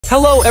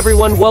Hello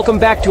everyone, welcome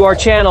back to our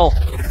channel.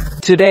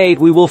 Today,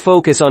 we will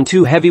focus on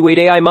two heavyweight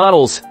AI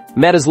models,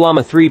 Meta's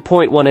Llama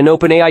 3.1 and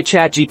OpenAI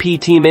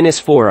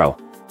ChatGPT-4o.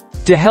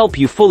 To help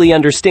you fully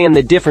understand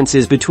the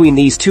differences between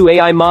these two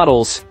AI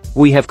models,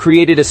 we have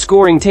created a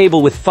scoring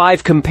table with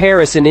 5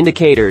 comparison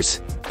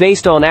indicators,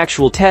 based on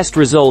actual test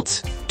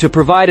results, to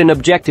provide an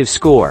objective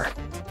score.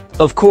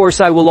 Of course,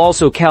 I will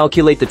also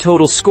calculate the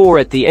total score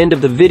at the end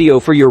of the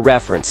video for your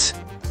reference.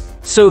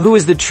 So who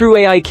is the true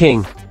AI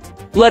king?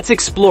 Let's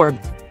explore.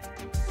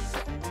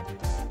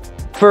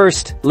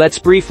 First, let's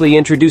briefly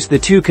introduce the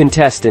two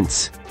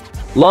contestants.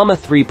 Llama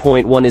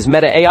 3.1 is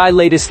Meta AI's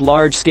latest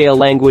large-scale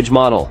language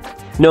model,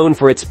 known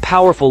for its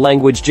powerful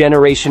language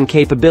generation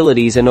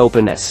capabilities and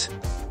openness.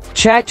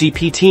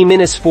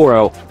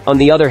 ChatGPT-4o, on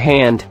the other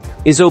hand,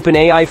 is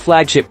OpenAI's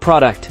flagship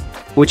product,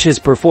 which has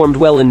performed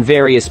well in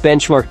various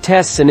benchmark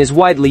tests and is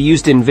widely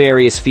used in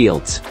various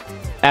fields.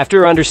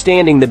 After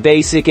understanding the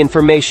basic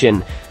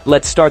information,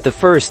 let's start the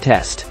first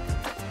test.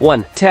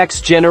 1.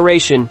 Text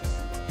generation.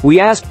 We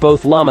asked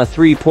both Llama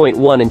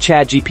 3.1 and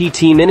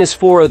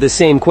ChatGPT-4o the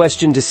same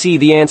question to see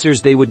the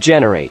answers they would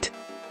generate.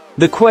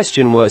 The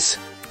question was,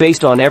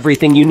 based on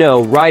everything you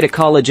know, write a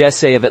college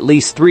essay of at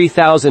least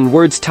 3,000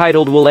 words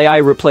titled "Will AI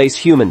Replace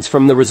Humans?"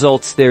 From the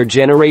results, their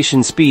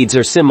generation speeds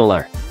are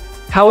similar.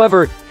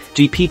 However,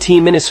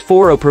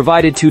 GPT-4o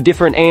provided 2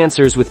 different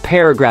answers with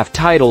paragraph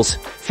titles,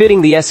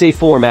 fitting the essay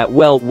format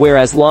well,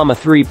 whereas Llama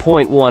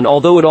 3.1,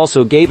 although it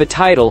also gave a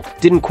title,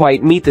 didn't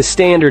quite meet the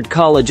standard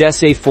college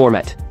essay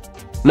format.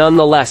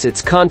 Nonetheless,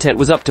 its content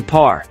was up to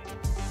par.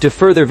 To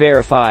further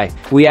verify,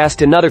 we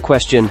asked another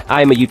question.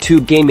 I'm a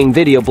YouTube gaming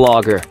video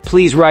blogger.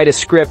 Please write a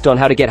script on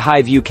how to get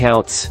high view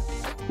counts.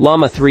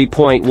 Llama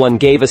 3.1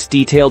 gave us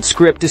detailed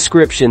script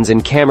descriptions in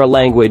camera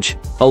language,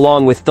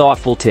 along with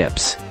thoughtful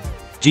tips.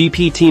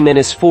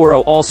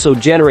 GPT-4o also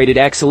generated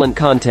excellent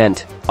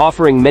content,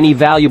 offering many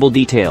valuable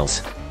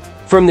details.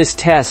 From this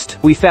test,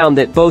 we found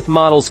that both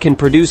models can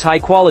produce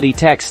high-quality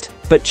text,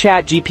 but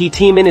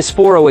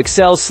ChatGPT-4o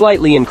excels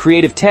slightly in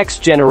creative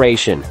text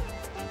generation.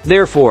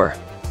 Therefore,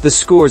 the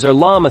scores are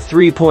Llama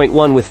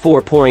 3.1 with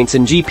 4 points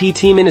and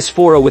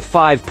GPT-4o with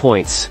 5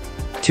 points.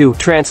 2.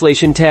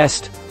 Translation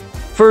test.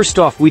 First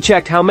off, we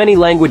checked how many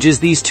languages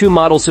these two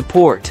models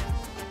support.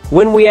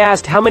 When we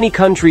asked how many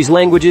countries'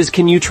 languages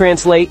can you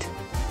translate,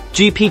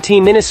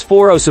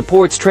 GPT-4o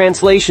supports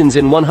translations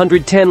in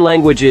 110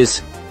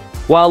 languages,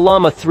 while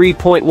Llama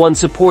 3.1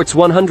 supports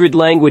 100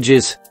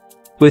 languages,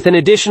 with an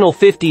additional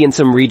 50 in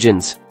some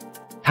regions.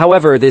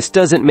 However, this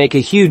doesn't make a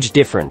huge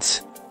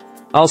difference.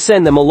 I'll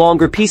send them a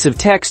longer piece of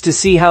text to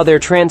see how their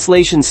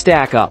translations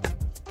stack up.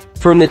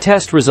 From the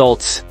test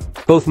results,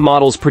 both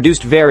models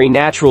produced very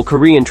natural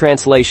Korean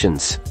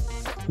translations.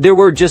 There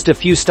were just a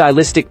few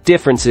stylistic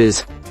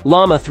differences.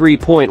 Llama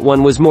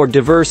 3.1 was more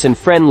diverse and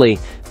friendly,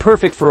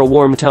 perfect for a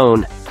warm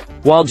tone,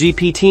 while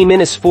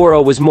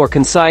GPT-4o was more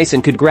concise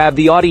and could grab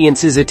the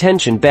audience's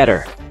attention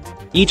better.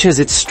 Each has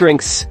its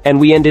strengths, and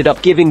we ended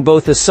up giving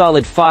both a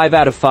solid 5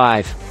 out of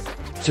 5.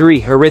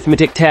 3.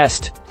 Arithmetic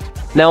test.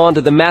 Now onto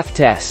the math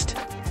test.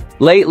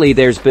 Lately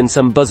there's been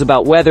some buzz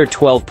about whether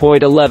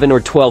 12.11 or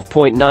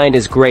 12.9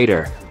 is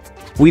greater.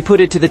 We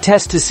put it to the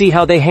test to see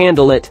how they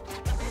handle it.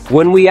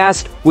 When we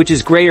asked, which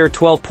is greater,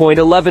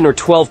 12.11 or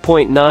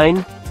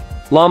 12.9?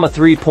 Llama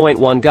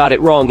 3.1 got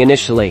it wrong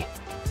initially.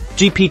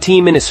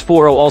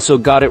 GPT-4o also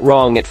got it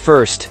wrong at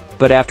first,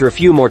 but after a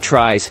few more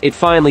tries, it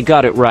finally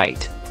got it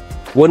right.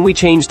 When we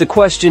changed the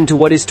question to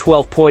what is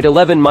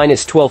 12.11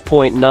 minus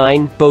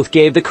 12.9, both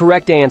gave the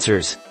correct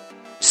answers.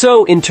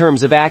 So, in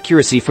terms of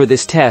accuracy for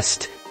this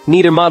test,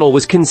 neither model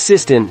was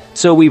consistent,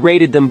 so we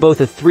rated them both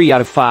a 3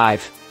 out of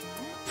 5.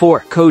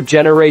 4. Code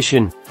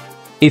generation.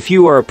 If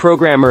you are a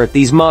programmer,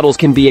 these models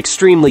can be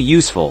extremely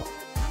useful.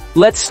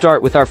 Let's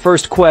start with our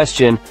first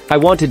question. I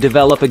want to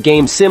develop a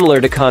game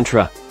similar to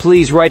Contra.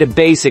 Please write a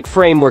basic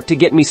framework to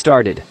get me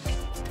started.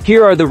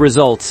 Here are the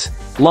results.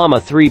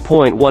 Llama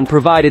 3.1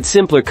 provided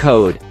simpler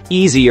code,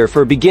 easier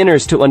for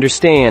beginners to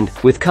understand,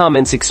 with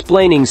comments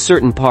explaining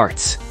certain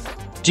parts.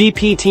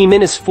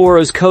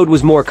 GPT-4o's code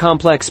was more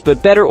complex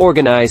but better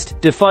organized,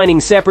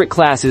 defining separate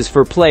classes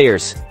for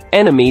players,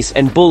 enemies,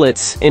 and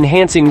bullets,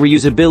 enhancing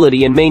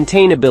reusability and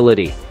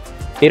maintainability.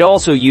 It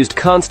also used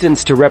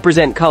constants to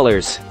represent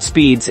colors,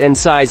 speeds, and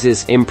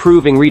sizes,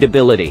 improving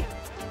readability.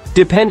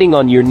 Depending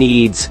on your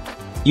needs,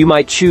 you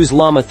might choose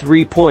Llama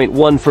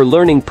 3.1 for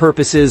learning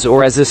purposes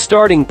or as a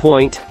starting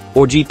point,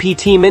 or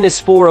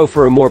GPT-4o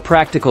for a more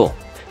practical,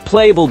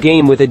 playable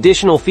game with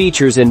additional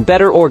features and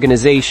better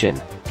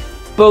organization.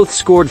 Both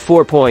scored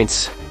 4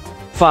 points.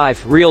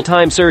 5.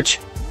 Real-time search.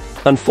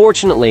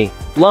 Unfortunately,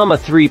 Llama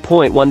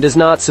 3.1 does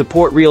not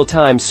support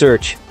real-time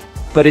search,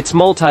 but its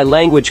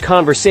multi-language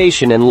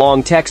conversation and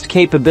long text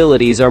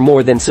capabilities are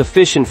more than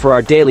sufficient for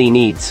our daily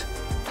needs.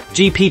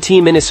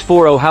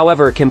 GPT-4o,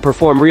 however, can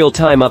perform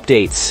real-time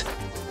updates.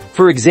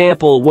 For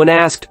example, when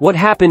asked what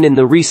happened in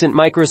the recent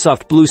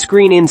Microsoft blue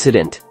screen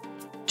incident,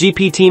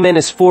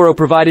 GPT-4o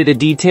provided a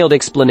detailed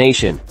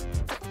explanation.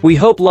 We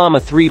hope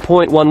Llama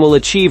 3.1 will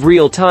achieve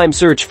real-time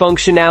search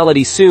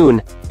functionality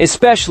soon,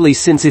 especially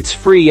since it's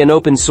free and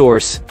open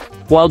source,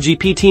 while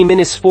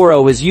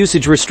GPT-4o has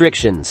usage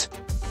restrictions.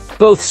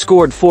 Both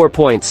scored 4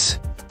 points.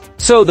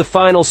 So the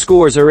final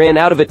scores are in.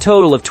 Out of a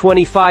total of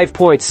 25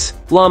 points,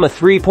 Llama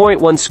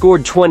 3.1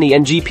 scored 20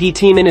 and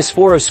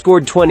GPT-4o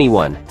scored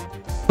 21.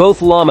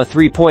 Both Llama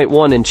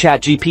 3.1 and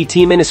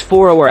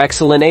ChatGPT-4o are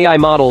excellent AI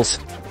models,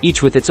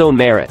 each with its own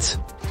merits.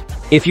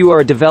 If you are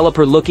a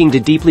developer looking to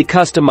deeply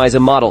customize a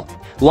model,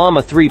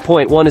 Llama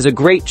 3.1 is a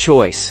great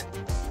choice.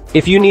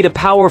 If you need a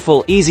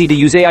powerful,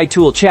 easy-to-use AI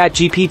tool,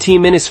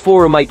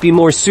 ChatGPT-4o might be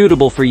more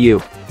suitable for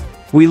you.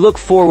 We look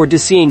forward to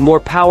seeing more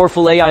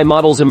powerful AI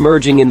models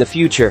emerging in the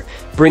future,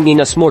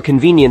 bringing us more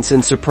convenience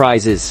and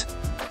surprises.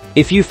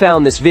 If you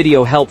found this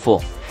video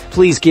helpful,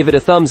 please give it a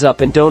thumbs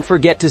up and don't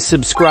forget to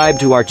subscribe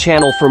to our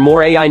channel for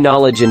more AI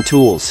knowledge and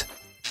tools.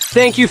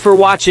 Thank you for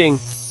watching.